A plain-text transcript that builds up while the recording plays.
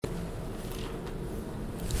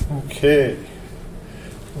Okay,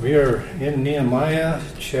 we are in Nehemiah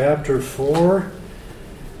chapter 4,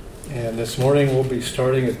 and this morning we'll be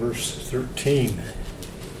starting at verse 13.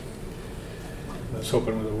 Let's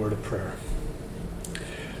open with a word of prayer.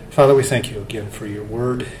 Father, we thank you again for your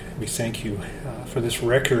word. We thank you for this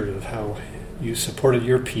record of how you supported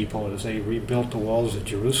your people as they rebuilt the walls of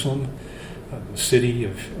Jerusalem, the city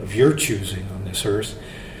of your choosing on this earth.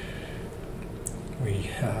 We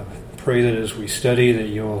pray that as we study that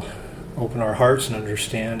you'll open our hearts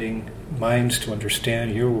and minds to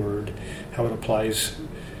understand your word, how it applies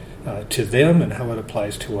to them and how it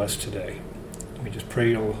applies to us today. We just pray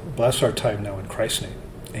you'll bless our time now in Christ's name.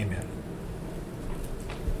 Amen.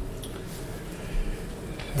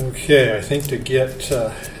 Okay, I think to get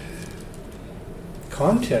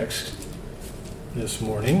context this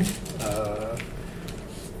morning,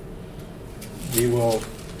 we'll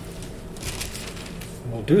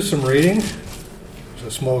do some reading. It's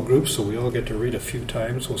a small group, so we all get to read a few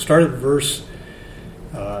times. We'll start at verse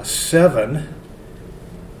 7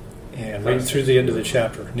 and read through the end of the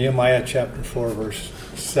chapter. Nehemiah chapter 4, verse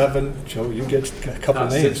 7. Joe, you get a couple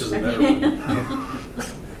names. 6 is a better one.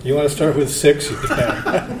 You want to start with 6? You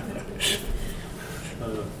can.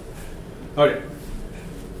 Okay.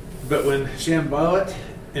 But when Sanballat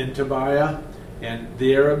and Tobiah and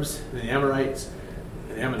the Arabs and the Ammonites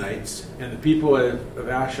and the people of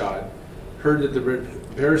Ashdod heard that the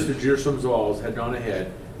repairs to Jerusalem's walls had gone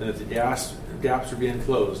ahead and that the gaps were being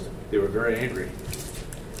closed, they were very angry.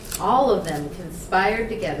 All of them conspired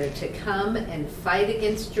together to come and fight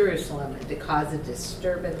against Jerusalem and to cause a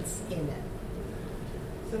disturbance in it.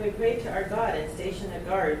 So we prayed to our God and stationed a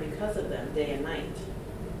guard because of them day and night.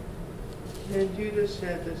 Then Judah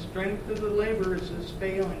said, the strength of the laborers is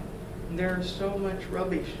failing, and there is so much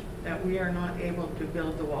rubbish that we are not able to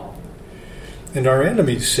build the wall. And our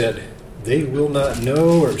enemies said, they will not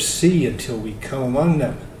know or see until we come among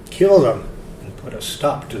them, kill them, and put a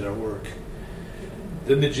stop to their work.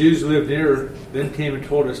 Then the Jews who lived near then came and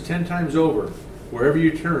told us 10 times over, wherever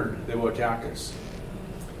you turn, they will attack us.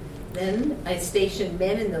 Then I stationed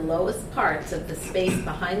men in the lowest parts of the space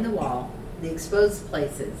behind the wall, the exposed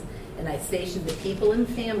places, and I stationed the people and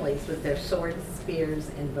families with their swords, spears,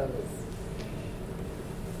 and bows.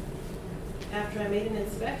 After I made an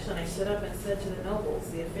inspection, I stood up and said to the nobles,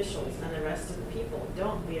 the officials, and the rest of the people,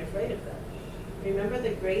 don't be afraid of them. Remember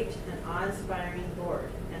the great and awe-inspiring Lord,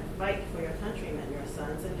 and fight for your countrymen, your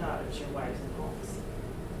sons and daughters, your wives and homes.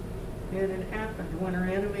 And it happened when our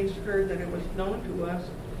enemies heard that it was known to us,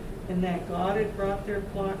 and that God had brought their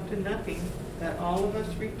plot to nothing, that all of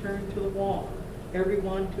us returned to the wall,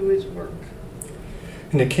 everyone to his work.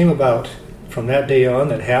 And it came about from that day on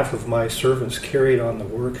that half of my servants carried on the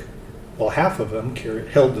work, while half of them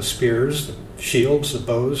held the spears, the shields, the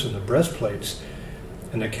bows, and the breastplates,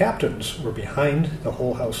 and the captains were behind the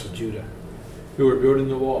whole house of Judah. Who were building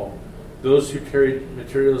the wall. Those who carried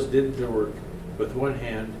materials did their work with one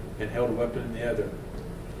hand and held a weapon in the other.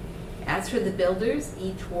 As for the builders,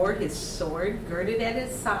 each wore his sword girded at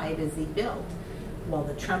his side as he built, while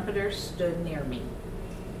the trumpeter stood near me.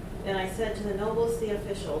 Then I said to the nobles, the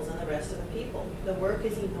officials, and the rest of the people, the work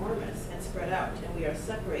is enormous and spread out, and we are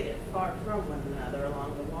separated far from one another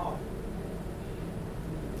along the wall.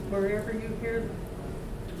 Wherever you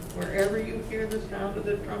hear the sound of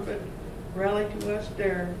the trumpet, rally to us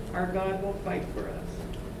there. Our God will fight for us.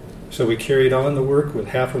 So we carried on the work with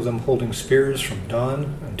half of them holding spears from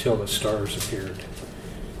dawn until the stars appeared.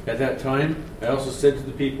 At that time, I also said to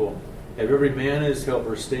the people, have every man and his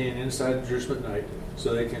helper staying inside Jerusalem at night,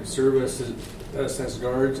 so they can serve us as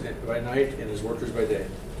guards by night and as workers by day.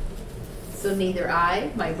 So neither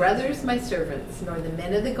I, my brothers, my servants, nor the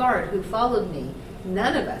men of the guard who followed me,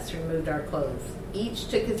 none of us removed our clothes. Each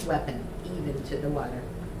took his weapon, even to the water.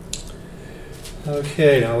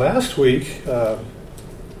 Okay, now last week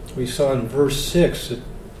we saw in verse 6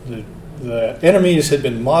 that the enemies had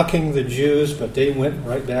been mocking the Jews, but they went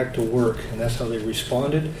right back to work, and that's how they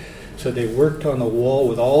responded. So they worked on the wall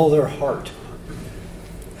with all their heart.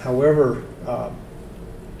 However,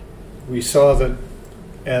 we saw that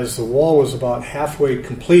as the wall was about halfway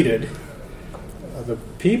completed, the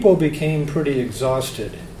people became pretty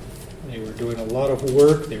exhausted. They were doing a lot of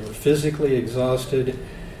work. They were physically exhausted.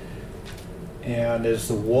 And as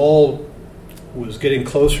the wall was getting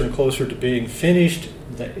closer and closer to being finished,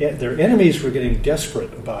 their enemies were getting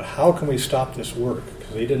desperate about how can we stop this work,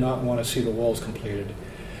 because they did not want to see the walls completed.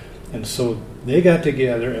 And so they got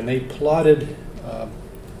together and they plotted, I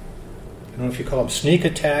don't know if you call them sneak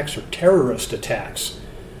attacks or terrorist attacks,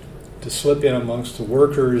 to slip in amongst the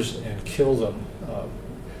workers and kill them.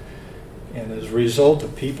 And as a result, the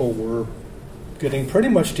people were getting pretty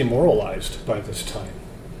much demoralized by this time.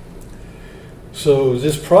 So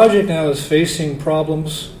this project now is facing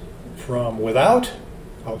problems from without,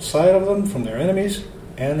 outside of them, from their enemies,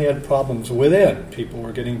 and they had problems within. People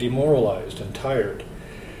were getting demoralized and tired.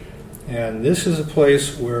 And this is a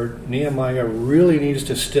place where Nehemiah really needs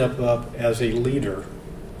to step up as a leader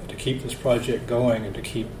to keep this project going and to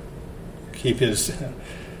keep his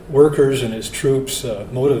workers and his troops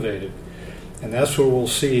motivated. And that's what we'll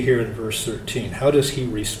see here in verse 13. How does he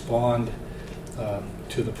respond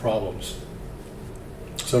to the problems?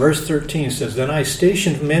 So verse 13 says, "Then I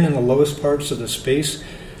stationed men in the lowest parts of the space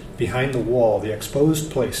behind the wall, the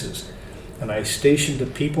exposed places, and I stationed the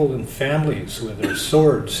people and families with their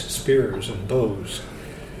swords, spears, and bows."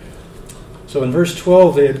 So in verse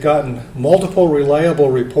 12, they had gotten multiple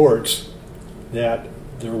reliable reports that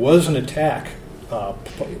there was an attack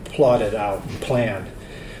plotted out and planned.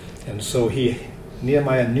 And so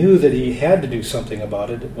Nehemiah knew that he had to do something about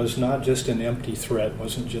it. It was not just an empty threat, it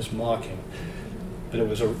wasn't just mocking, but it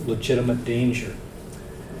was a legitimate danger.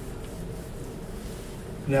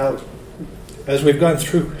 Now, as we've gone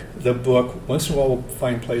through the book, once in a while we'll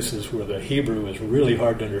find places where the Hebrew is really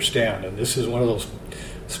hard to understand, and this is one of those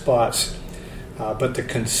spots. But the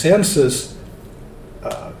consensus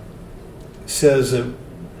says that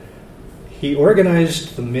he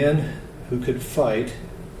organized the men who could fight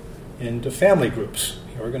into family groups.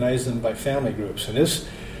 He organized them by family groups. And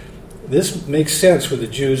this makes sense with the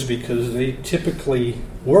Jews because they typically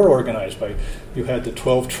were organized by, you had the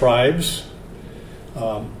 12 tribes.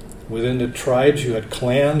 Within the tribes you had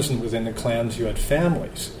clans, and within the clans you had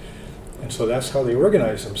families. And so that's how they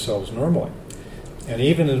organized themselves normally. And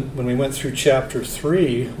even when we went through chapter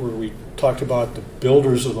 3, where we talked about the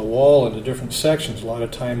builders of the wall in the different sections, a lot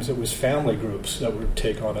of times it was family groups that would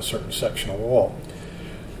take on a certain section of wall.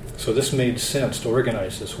 So this made sense to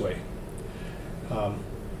organize this way.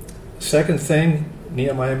 Second thing,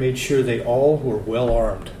 Nehemiah made sure they all were well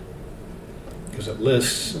armed, because it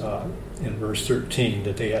lists in verse 13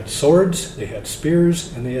 that they had swords, they had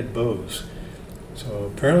spears, and they had bows.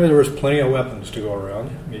 So apparently there was plenty of weapons to go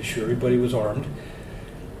around. Made sure everybody was armed.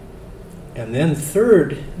 And then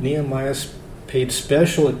third, Nehemiah paid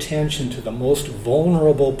special attention to the most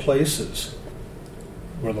vulnerable places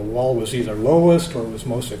where the wall was either lowest or was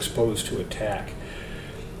most exposed to attack.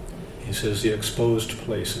 He says the exposed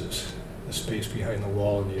places, the space behind the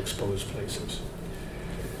wall and the exposed places.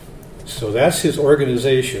 So that's his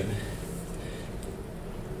organization.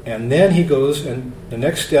 And then he goes, and the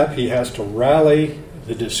next step, he has to rally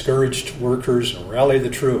the discouraged workers and rally the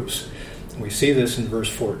troops. And we see this in verse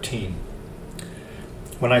 14.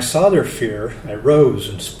 "When I saw their fear, I rose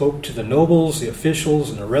and spoke to the nobles, the officials,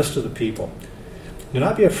 and the rest of the people. Do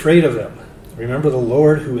not be afraid of them. Remember the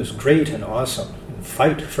Lord who is great and awesome. And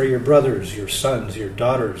fight for your brothers, your sons, your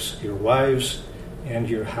daughters, your wives, and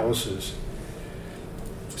your houses."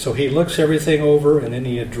 So he looks everything over, and then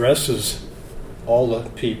he addresses all the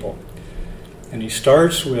people. And he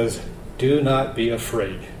starts with, "Do not be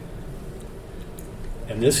afraid."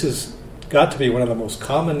 And this has got to be one of the most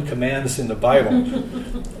common commands in the Bible.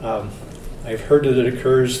 I've heard that it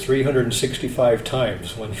occurs 365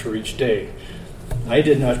 times, one for each day. I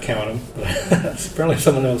did not count them, but apparently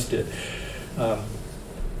someone else did.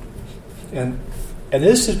 And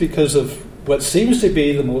this is because of what seems to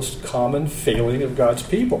be the most common failing of God's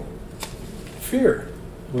people. Fear,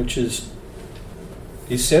 which is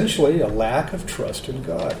essentially a lack of trust in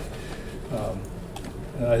God.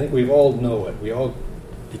 And I think we all know it. We all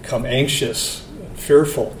become anxious and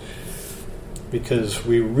fearful because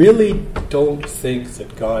we really don't think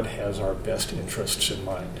that God has our best interests in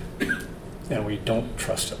mind. And we don't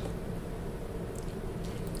trust him.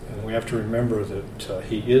 And we have to remember that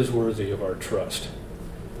he is worthy of our trust.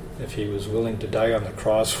 If he was willing to die on the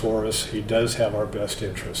cross for us, he does have our best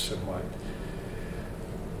interests in mind.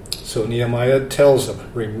 So Nehemiah tells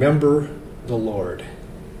them, remember the Lord.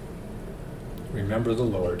 Remember the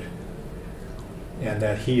Lord. And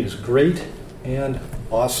that he is great and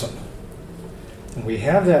awesome. And we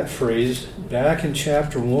have that phrase back in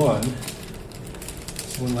chapter 1.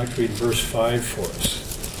 Someone like to read verse 5 for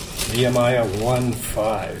us. Nehemiah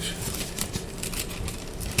 1:5.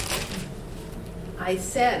 I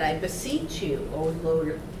said, I beseech you, O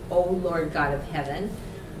Lord God of heaven,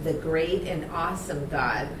 the great and awesome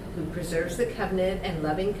God, who preserves the covenant and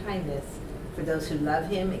loving kindness for those who love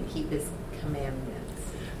him and keep his commandments.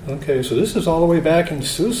 Okay, so this is all the way back in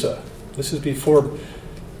Susa. This is before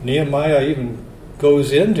Nehemiah even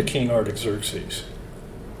goes into King Artaxerxes.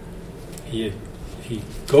 He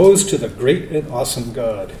goes to the great and awesome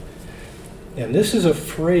God. And this is a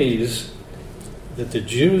phrase that the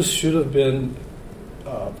Jews should have been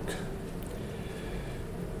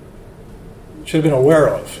been aware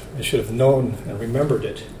of. They should have known and remembered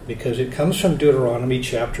it, because it comes from Deuteronomy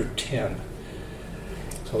chapter 10.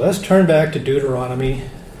 So let's turn back to Deuteronomy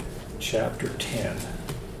chapter 10.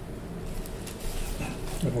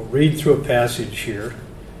 And we'll read through a passage here.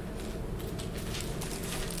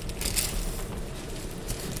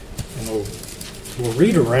 And we'll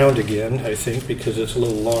read around again, I think, because it's a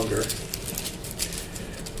little longer.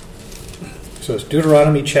 So it's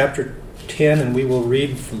Deuteronomy chapter 10, and we will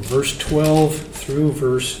read from verse 12 through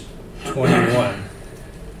verse 21.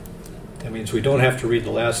 That means we don't have to read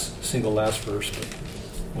the last verse, but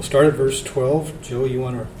we'll start at verse 12. Joe, you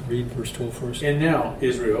want to read verse 12 first? And now,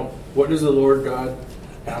 Israel, what does the Lord God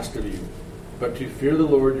ask of you? But to fear the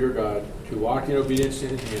Lord your God, to walk in obedience to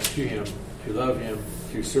him, to love him,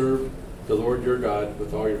 to serve the Lord your God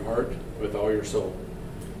with all your heart, with all your soul.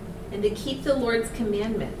 And to keep the Lord's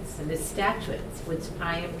commandments and his statutes, which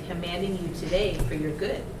I am commanding you today for your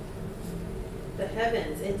good. The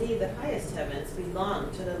heavens, indeed the highest heavens,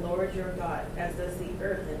 belong to the Lord your God, as does the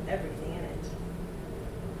earth and everything in it.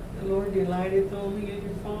 The Lord delighted only in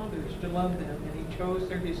your fathers to love them, and he chose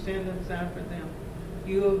their descendants after them,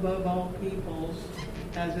 you above all peoples,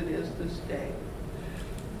 as it is this day.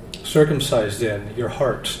 Circumcise then your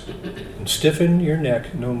hearts, and stiffen your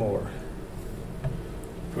neck no more.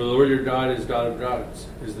 For the Lord your God is God of gods,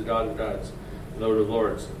 is the God of gods, Lord of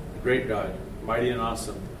lords, the great God, mighty and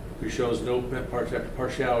awesome, who shows no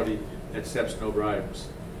partiality and accepts no bribes.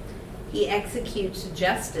 He executes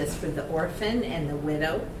justice for the orphan and the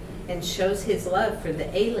widow, and shows his love for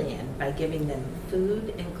the alien by giving them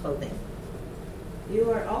food and clothing.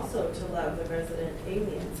 You are also to love the resident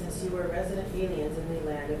aliens, since you were resident aliens in the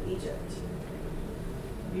land of Egypt.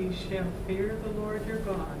 You shall fear the Lord your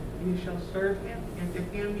God. You shall serve him, and to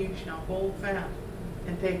him you shall hold fast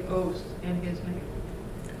and take oaths in his name.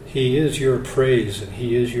 He is your praise, and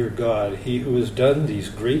he is your God, he who has done these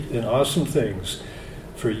great and awesome things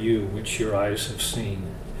for you, which your eyes have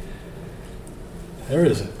seen. There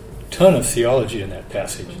is a ton of theology in that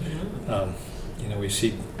passage. We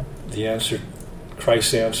see the answer,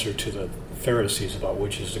 Christ's answer to the Pharisees about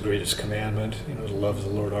which is the greatest commandment. To love the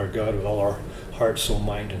Lord our God with all our heart, soul,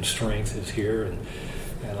 mind, and strength is here, and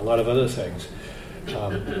a lot of other things.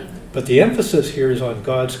 But the emphasis here is on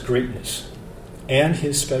God's greatness and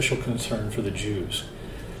his special concern for the Jews.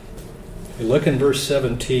 We look in verse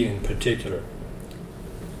 17 in particular.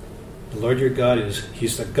 The Lord your God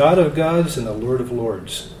he's the God of gods and the Lord of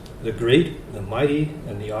lords, the great, the mighty,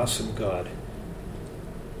 and the awesome God.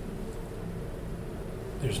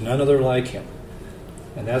 There's none other like him.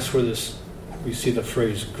 And that's where we see the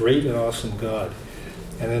phrase, great and awesome God.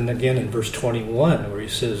 And then again in verse 21, where he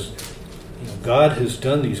says, God has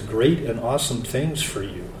done these great and awesome things for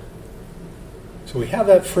you. So we have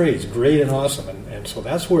that phrase, great and awesome, and so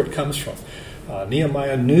that's where it comes from.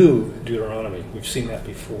 Nehemiah knew Deuteronomy. We've seen that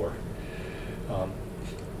before.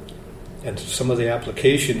 And some of the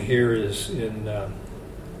application here is in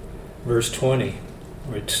verse 20,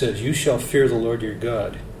 where it says, you shall fear the Lord your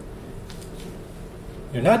God.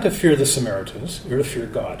 You're not to fear the Samaritans, you're to fear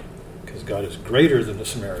God, because God is greater than the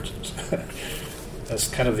Samaritans. That's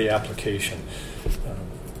kind of the application.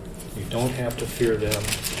 You don't have to fear them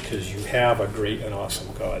because you have a great and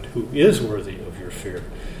awesome God who is worthy of your fear.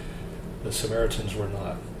 The Samaritans were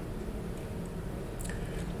not.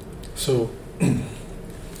 So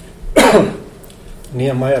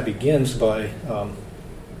Nehemiah begins by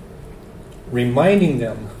reminding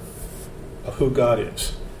them of who God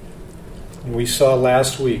is. And we saw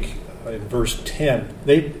last week in verse 10,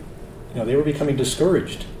 they were becoming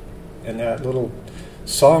discouraged. And that little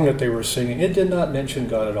song that they were singing, it did not mention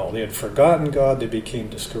God at all. They had forgotten God, they became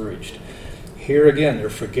discouraged. Here again, they're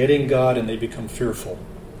forgetting God and they become fearful.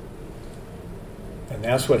 And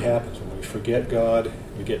that's what happens when we forget God,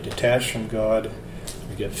 we get detached from God,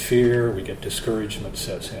 we get fear, we get discouragement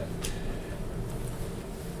sets in.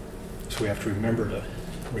 So we have to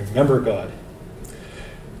remember God.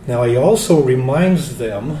 Now he also reminds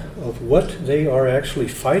them of what they are actually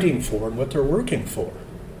fighting for and what they're working for.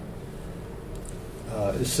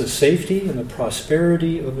 It's the safety and the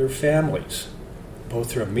prosperity of their families,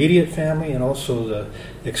 both their immediate family and also the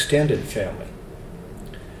extended family.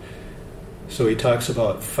 So he talks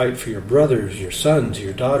about fight for your brothers, your sons,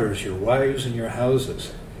 your daughters, your wives, and your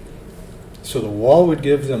houses. So the wall would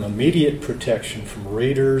give them immediate protection from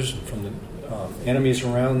raiders, from the enemies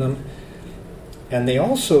around them. And they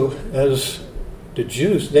also, as the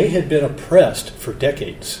Jews, they had been oppressed for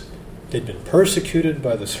decades. They'd been persecuted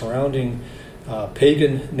by the surrounding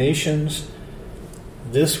pagan nations.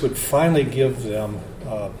 This would finally give them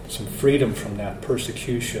some freedom from that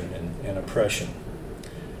persecution and oppression.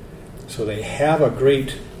 So they have a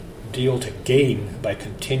great deal to gain by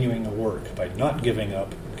continuing the work, by not giving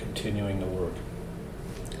up and continuing the work.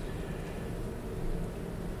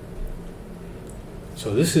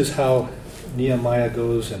 So this is how Nehemiah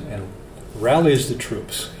goes and rallies the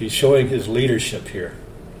troops. He's showing his leadership here.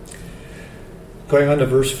 Going on to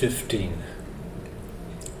verse 15.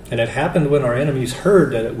 And it happened when our enemies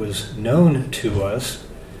heard that it was known to us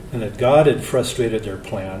and that God had frustrated their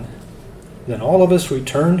plan, then all of us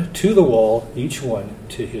returned to the wall, each one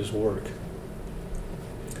to his work.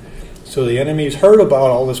 So the enemies heard about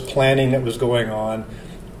all this planning that was going on,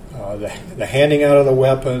 the handing out of the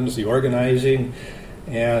weapons, the organizing,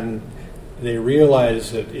 and they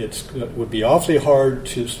realized that it would be awfully hard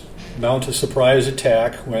to mount a surprise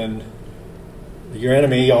attack when your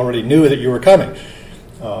enemy already knew that you were coming.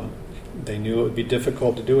 They knew it would be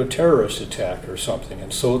difficult to do a terrorist attack or something,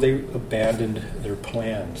 and so they abandoned their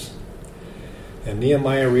plans. And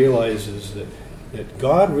Nehemiah realizes that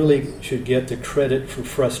God really should get the credit for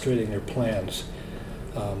frustrating their plans,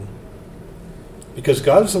 because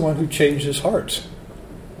God is the one who changes hearts.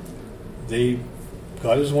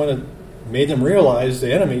 God is the one that made them realize,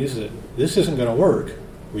 the enemies, that this isn't going to work.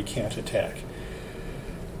 We can't attack.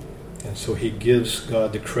 And so he gives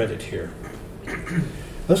God the credit here.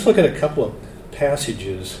 Let's look at a couple of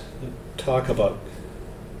passages that talk about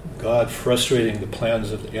God frustrating the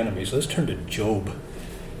plans of the enemies. Let's turn to Job.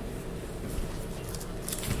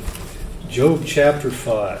 Job chapter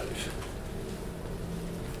 5.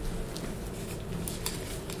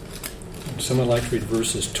 And someone like to read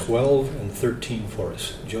verses 12 and 13 for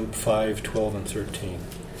us. Job 5, 12 and 13.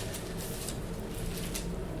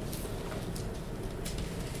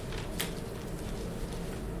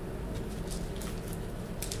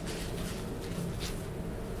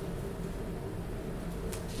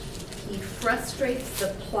 Frustrates the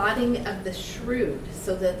plotting of the shrewd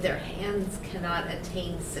so that their hands cannot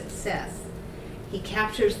attain success. He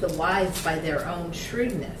captures the wise by their own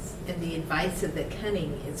shrewdness, and the advice of the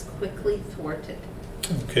cunning is quickly thwarted.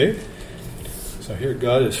 Okay. So here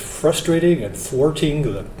God is frustrating and thwarting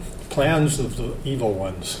the plans of the evil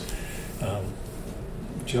ones.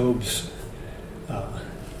 Job's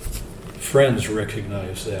friends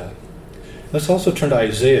recognize that. Let's also turn to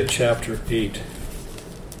Isaiah chapter 8.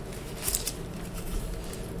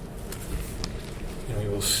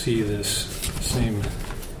 See this same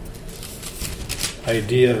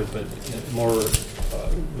idea, but more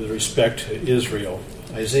with respect to Israel.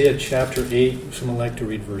 Isaiah chapter 8, someone like to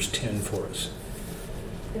read verse 10 for us.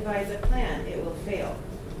 Devise a plan, it will fail.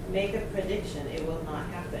 Make a prediction, it will not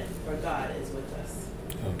happen, for God is with us.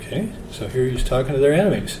 Okay, so here he's talking to their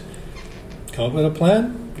enemies. Come up with a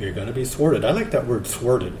plan, you're going to be thwarted. I like that word,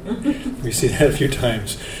 thwarted. We see that a few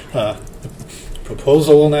times.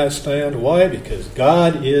 Proposal will not stand. Why? Because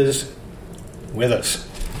God is with us.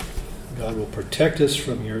 God will protect us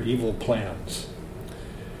from your evil plans.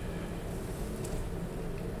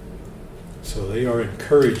 So they are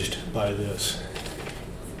encouraged by this.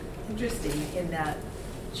 Interesting, in that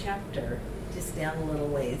chapter, just down a little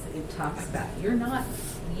ways, it talks about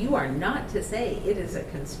you are not to say it is a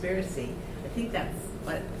conspiracy. I think that's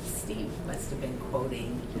what Steve must have been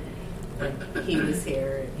quoting when he was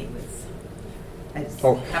here and he was. I just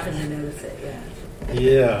happened to notice it, yeah.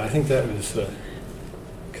 Yeah, I think that was a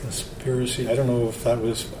conspiracy. I don't know if that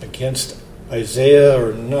was against Isaiah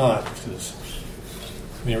or not. Because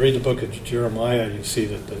when you read the book of Jeremiah, you see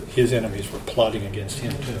that his enemies were plotting against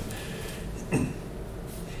him too.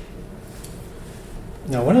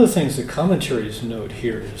 Now, one of the things the commentaries note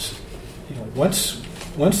here is, once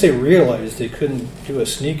they realized they couldn't do a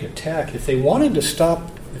sneak attack, if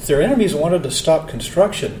their enemies wanted to stop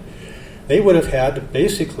construction, they would have had to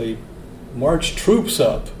basically march troops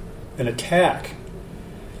up and attack.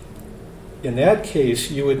 In that case,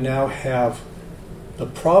 you would now have the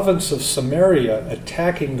province of Samaria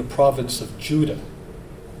attacking the province of Judah.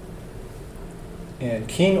 And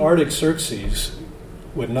King Artaxerxes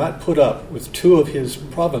would not put up with two of his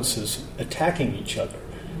provinces attacking each other.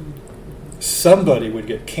 Somebody would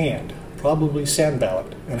get canned, probably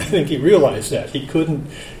Sanballat. And I think he realized that. He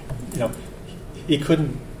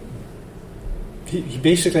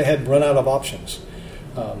basically had run out of options.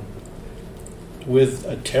 With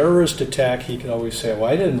a terrorist attack, he could always say,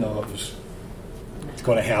 well, I didn't know it was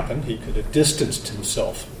going to happen. He could have distanced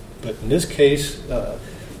himself. But in this case,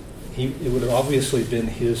 it would have obviously been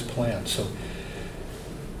his plan. So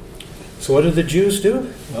what did the Jews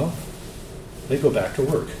do? Well, they go back to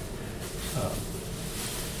work.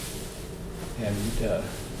 And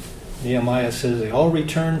Nehemiah says they all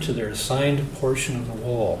returned to their assigned portion of the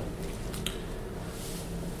wall.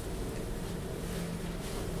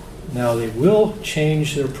 Now they will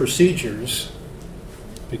change their procedures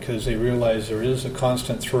because they realize there is a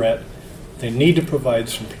constant threat. They need to provide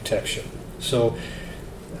some protection. So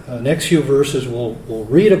next few verses we'll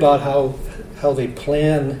read about how they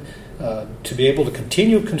plan to be able to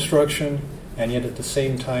continue construction and yet at the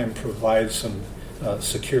same time provide some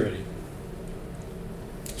security.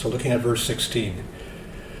 So looking at verse 16.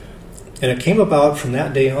 And it came about from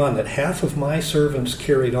that day on that half of my servants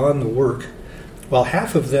carried on the work, while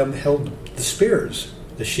half of them held the spears,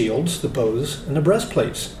 the shields, the bows, and the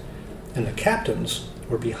breastplates. And the captains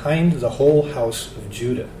were behind the whole house of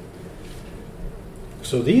Judah.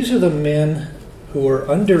 So these are the men who are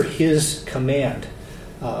under his command.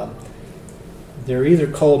 They're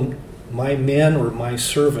either called my men or my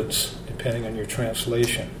servants, depending on your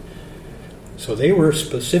translation. So they were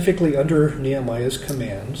specifically under Nehemiah's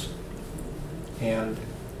commands, and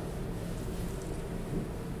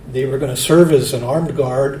they were going to serve as an armed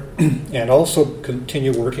guard and also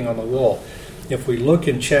continue working on the wall. If we look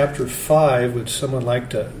in chapter 5, would someone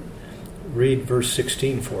like to read verse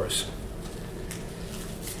 16 for us?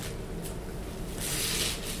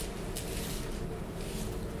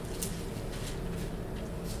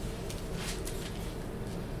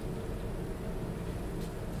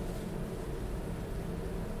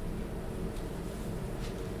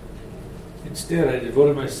 Instead, I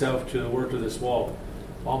devoted myself to the work of this wall.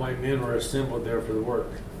 All my men were assembled there for the work.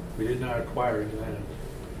 We did not acquire any land.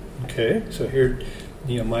 Okay, so here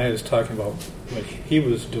Nehemiah is talking about what he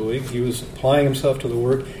was doing. He was applying himself to the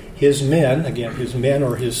work. His men, again, his men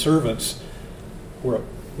or his servants, were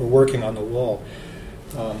working on the wall.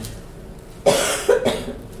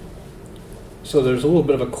 So there's a little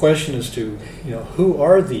bit of a question as to, who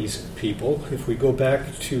are these people? If we go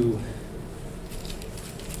back to,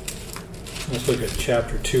 let's look at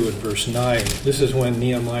chapter 2 and verse 9. This is when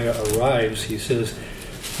Nehemiah arrives. He says,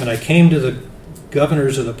 "And I came to the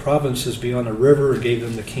governors of the provinces beyond the river and gave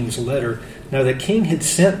them the king's letter. Now the king had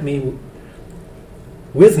sent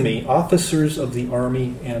with me officers of the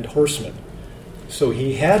army and horsemen." So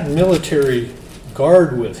he had military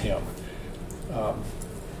guard with him.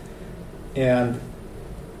 And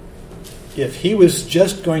if he was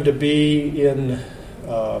just going to be in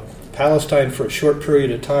Palestine for a short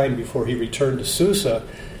period of time before he returned to Susa,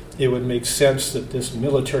 it would make sense that this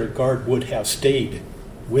military guard would have stayed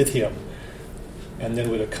with him, and then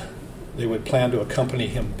they would plan to accompany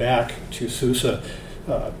him back to Susa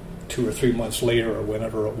 2 or 3 months later, or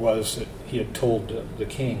whenever it was that he had told the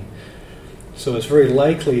king. So it's very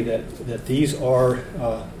likely that these are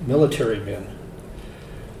military men.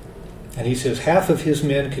 And he says half of his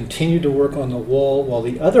men continued to work on the wall, while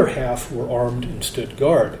the other half were armed and stood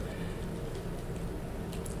guard.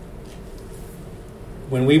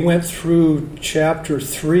 When we went through chapter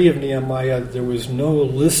 3 of Nehemiah, there was no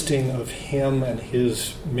listing of him and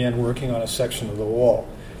his men working on a section of the wall.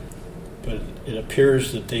 But it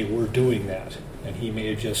appears that they were doing that, and he may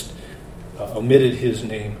have just omitted his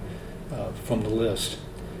name from the list.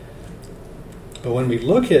 But when we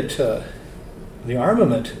look at the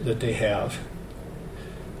armament that they have,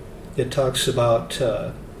 it talks about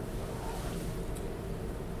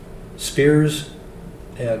spears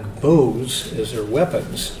and bows as their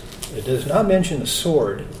weapons. It does not mention a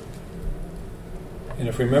sword. And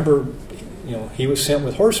if we remember, he was sent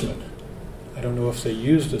with horsemen. I don't know if they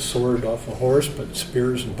used a sword off a horse, but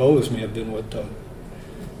spears and bows may have been what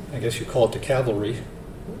I guess you call it the cavalry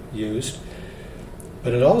used.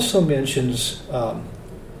 But it also mentions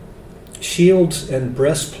shields and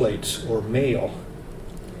breastplates or mail.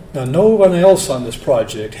 Now, no one else on this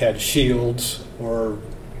project had shields or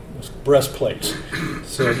breastplates.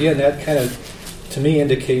 So again, that kind of, to me,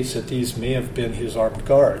 indicates that these may have been his armed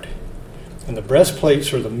guard. And the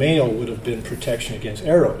breastplates or the mail would have been protection against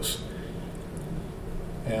arrows.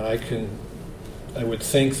 And I would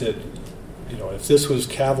think that, if this was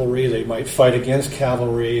cavalry, they might fight against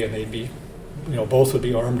cavalry, and they'd be, both would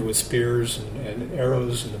be armed with spears and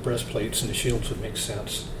arrows, and the breastplates and the shields would make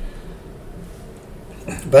sense.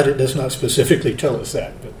 But it does not specifically tell us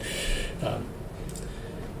that. But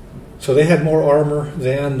so they had more armor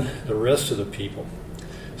than the rest of the people.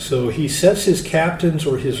 So he sets his captains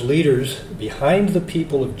or his leaders behind the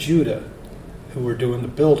people of Judah who were doing the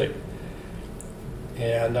building.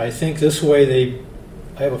 And I think this way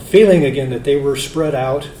I have a feeling again that they were spread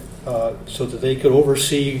out so that they could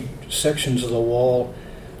oversee sections of the wall,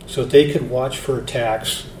 so that they could watch for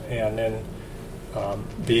attacks and then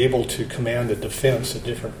be able to command the defense at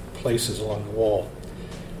different places along the wall.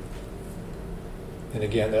 And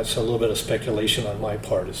again, that's a little bit of speculation on my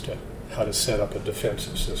part as to how to set up a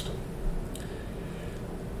defensive system.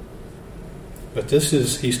 But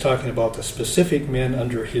he's talking about the specific men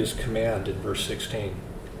under his command in verse 16.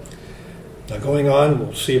 Now going on,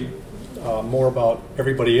 we'll see more about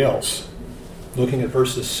everybody else, looking at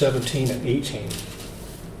verses 17 and 18. It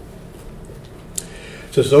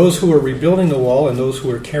says, those who were rebuilding the wall and those who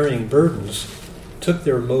were carrying burdens took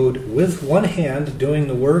their load with one hand doing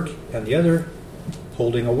the work and the other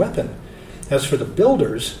holding a weapon. As for the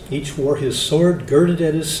builders, each wore his sword girded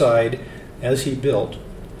at his side as he built,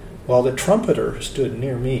 while the trumpeter stood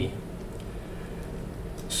near me.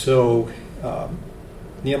 So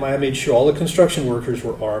Nehemiah made sure all the construction workers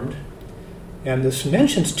were armed. And this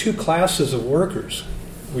mentions two classes of workers.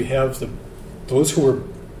 We have those who were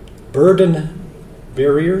burden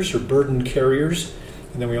bearers or burden carriers,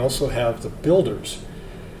 and then we also have the builders.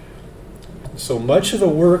 So much of the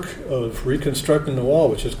work of reconstructing the wall,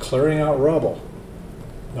 which is clearing out rubble,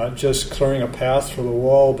 not just clearing a path for the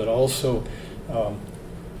wall, but also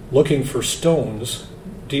looking for stones,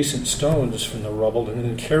 decent stones from the rubble, and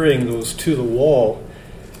then carrying those to the wall.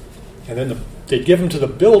 And then they'd give them to the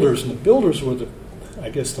builders, and the builders were the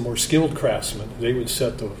more skilled craftsmen. They would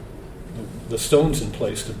set the stones in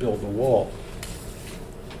place to build the wall.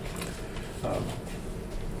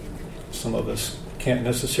 Some of us can't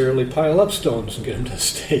necessarily pile up stones and get them to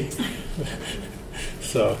stay.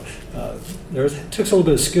 So it took a little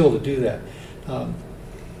bit of skill to do that.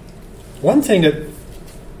 One thing that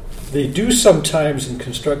they do sometimes in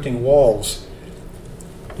constructing walls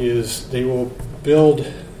is they will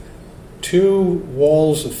build 2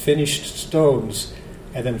 walls of finished stones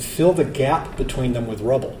and then fill the gap between them with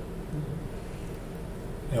rubble.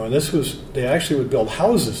 And they actually would build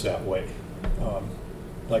houses that way,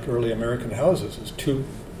 like early American houses. There's 2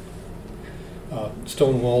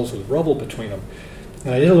 stone walls with rubble between them.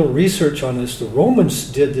 And I did a little research on this. The Romans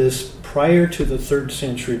did this prior to the 3rd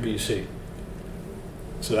century BC.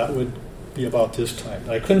 So that would be about this time.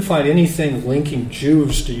 I couldn't find anything linking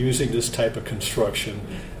Jews to using this type of construction,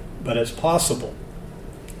 but it's possible.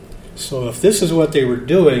 So if this is what they were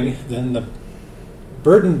doing, then the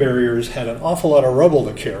burden bearers had an awful lot of rubble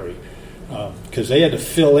to carry, because they had to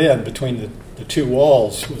fill in between the 2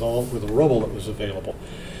 walls with the rubble that was available.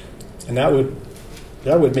 And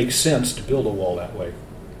that would make sense to build a wall that way.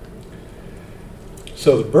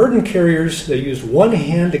 So the burden carriers, they used one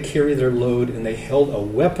hand to carry their load, and they held a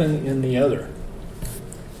weapon in the other.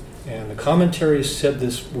 And the commentaries said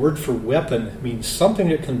this word for weapon means something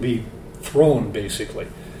that can be thrown, basically,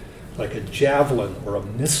 like a javelin or a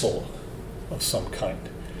missile of some kind.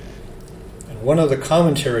 And one of the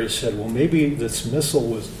commentaries said, well, maybe this missile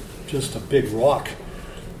was just a big rock.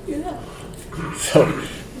 Yeah. So,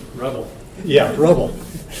 Rubble. Yeah, rubble.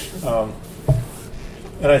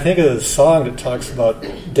 And I think of the song that talks about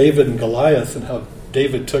David and Goliath and how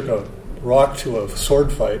David took a rock to a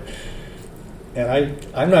sword fight. And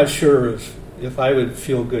I'm not sure if I would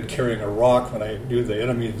feel good carrying a rock when I knew the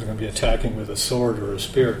enemy was going to be attacking with a sword or a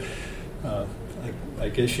spear. I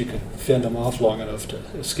guess you can fend them off long enough to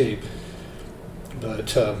escape.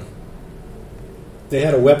 But they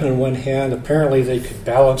had a weapon in one hand. Apparently they could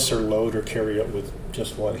balance their load or carry it with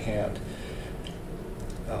just one hand.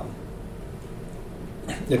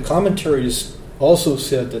 The commentaries also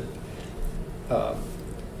said that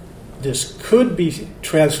this could be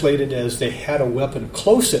translated as they had a weapon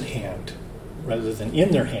close at hand rather than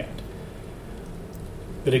in their hand.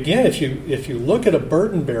 But again, if you look at a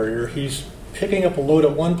burden bearer, he's picking up a load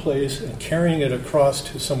at one place and carrying it across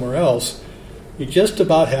to somewhere else. You just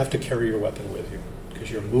about have to carry your weapon with you because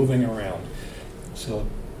you're moving around. So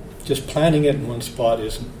just planting it in one spot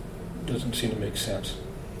doesn't seem to make sense.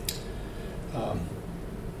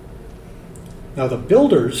 Now the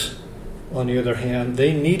builders, on the other hand,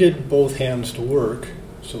 they needed both hands to work,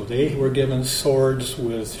 so they were given swords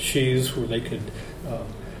with sheaths where they could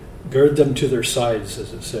gird them to their sides,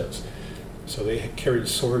 as it says. So they carried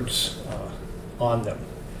swords on them,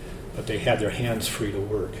 but they had their hands free to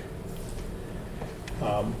work.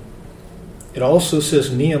 It also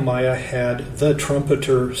says Nehemiah had the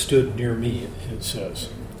trumpeter stood near me, it says.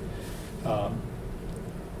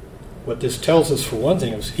 What this tells us, for one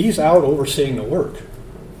thing, is he's out overseeing the work,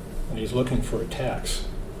 and he's looking for attacks.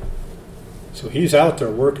 So he's out there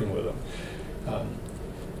working with them.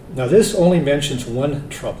 Now this only mentions one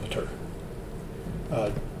trumpeter.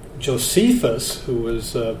 Josephus, who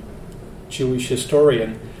was a Jewish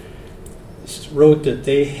historian, wrote that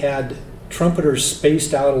they had trumpeters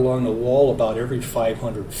spaced out along the wall about every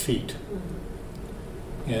 500 feet.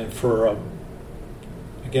 And for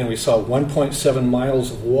Again, we saw 1.7 miles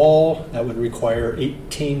of wall. That would require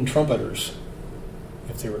 18 trumpeters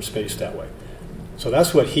if they were spaced that way. So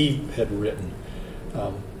that's what he had written.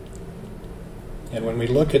 And when we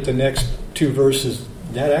look at the next two verses,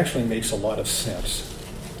 that actually makes a lot of sense.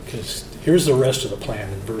 Because here's the rest of the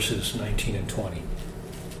plan in verses 19 and 20.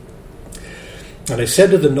 And I said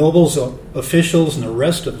to the nobles, officials, and the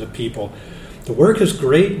rest of the people, the work is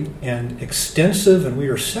great and extensive, and we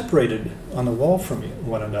are separated on the wall from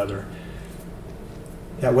one another.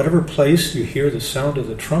 At whatever place you hear the sound of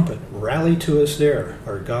the trumpet, rally to us there.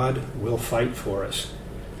 Our God will fight for us.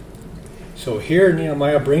 So here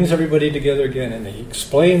Nehemiah brings everybody together again, and he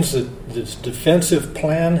explains this defensive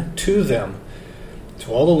plan to them,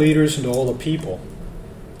 to all the leaders and to all the people.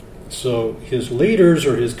 So his leaders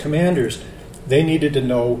or his commanders, they needed to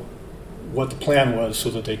know what the plan was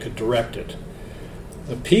so that they could direct it.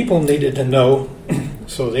 The people needed to know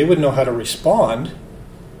so they would know how to respond.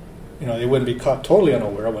 They wouldn't be caught totally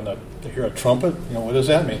unaware when they hear a trumpet. What does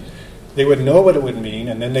that mean? They would know what it would mean,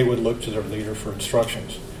 and then they would look to their leader for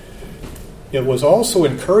instructions. It was also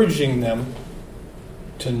encouraging them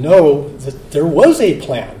to know that there was a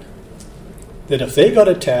plan, that if they got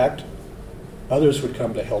attacked, others would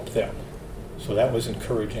come to help them. So that was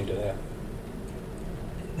encouraging to them.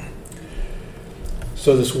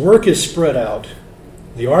 So this work is spread out.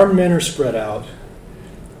 The armed men are spread out,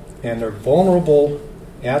 and they're vulnerable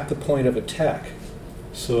at the point of attack.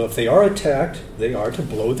 So if they are attacked, they are to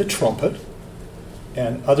blow the trumpet,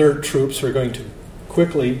 and other troops are going to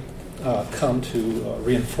quickly come to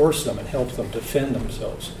reinforce them and help them defend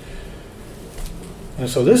themselves. And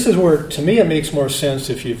so this is where, to me, it makes more sense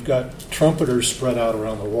if you've got trumpeters spread out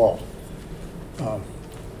around the wall.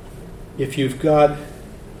 If you've got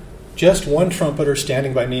just one trumpeter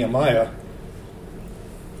standing by Nehemiah,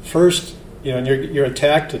 first, and you're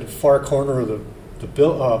attacked at the far corner of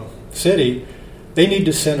the city, they need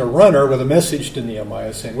to send a runner with a message to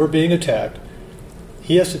Nehemiah saying, we're being attacked.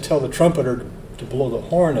 He has to tell the trumpeter to blow the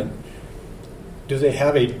horn. And do they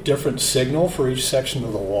have a different signal for each section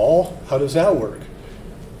of the wall? How does that work?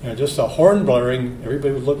 Just a horn blaring,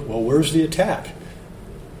 everybody would look, well, where's the attack?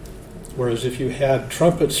 Whereas if you had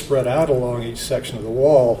trumpets spread out along each section of the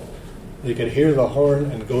wall, they could hear the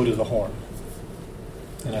horn and go to the horn.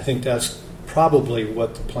 And I think that's probably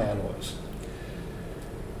what the plan was.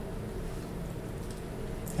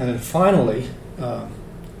 And then finally,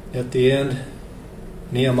 at the end,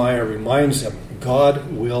 Nehemiah reminds them,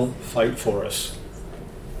 God will fight for us.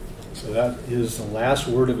 So that is the last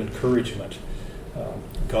word of encouragement.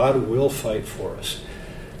 God will fight for us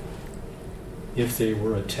if they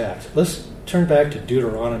were attacked. Let's turn back to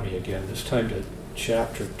Deuteronomy again, this time to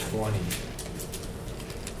chapter 20.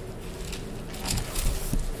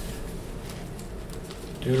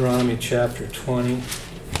 Deuteronomy chapter 20.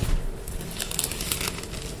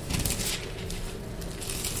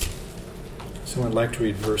 Someone would like to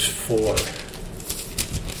read verse 4.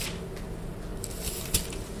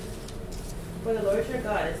 For the Lord your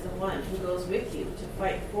God is the one who goes with you to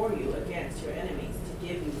fight for you against your enemies, to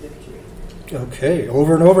give you victory. Okay,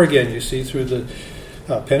 over and over again you see through the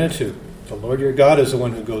Pentateuch, the Lord your God is the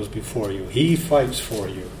one who goes before you. He fights for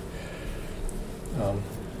you.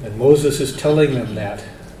 And Moses is telling them that.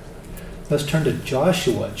 Let's turn to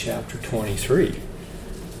Joshua chapter 23.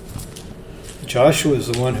 Joshua is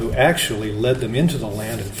the one who actually led them into the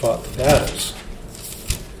land and fought the battles.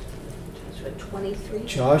 Joshua 23.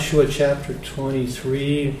 Joshua chapter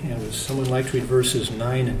 23, and would someone like to read verses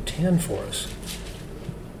 9 and 10 for us?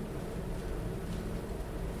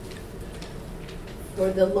 For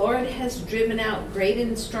the Lord has driven out great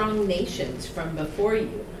and strong nations from before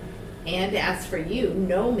you, and as for you,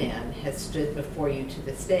 no man has stood before you to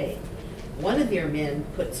this day. One of your men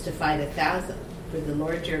puts to fight 1,000, for the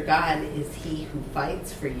Lord your God is he who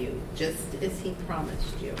fights for you, just as he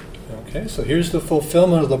promised you. Okay, so here's the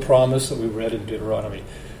fulfillment of the promise that we read in Deuteronomy.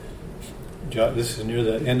 This is near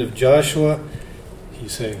the end of Joshua.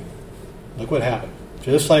 He's saying, look what happened.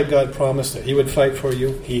 Just like God promised that he would fight for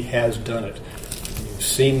you, he has done it.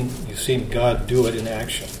 You've seen God do it in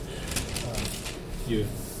action. You've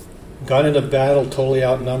gone into battle totally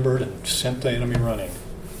outnumbered and sent the enemy running.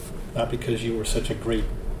 Not because you were such a great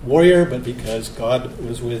warrior, but because God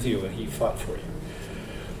was with you and he fought for you.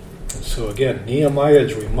 And so again, Nehemiah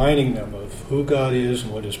is reminding them of who God is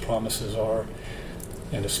and what his promises are,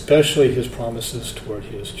 and especially his promises toward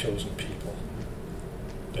his chosen people,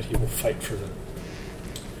 that he will fight for them.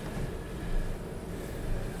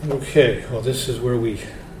 Okay, well, this is where we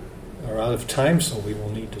are out of time, so we will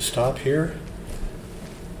need to stop here.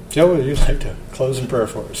 Joe, would you like to close in prayer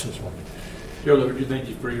for us this morning? Dear Lord, we thank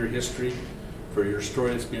you for your history. for your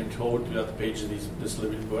story that's being told throughout the pages of this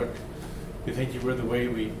living book. We thank you for the way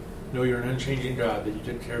we know you're an unchanging God, that you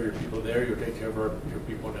took care of your people there, you'll take care of your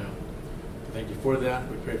people now. We thank you for that.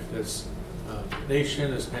 We pray for this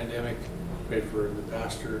nation, this pandemic. We pray for the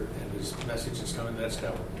pastor and his message that's coming. That's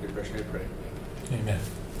how. In your precious name, I pray. Amen.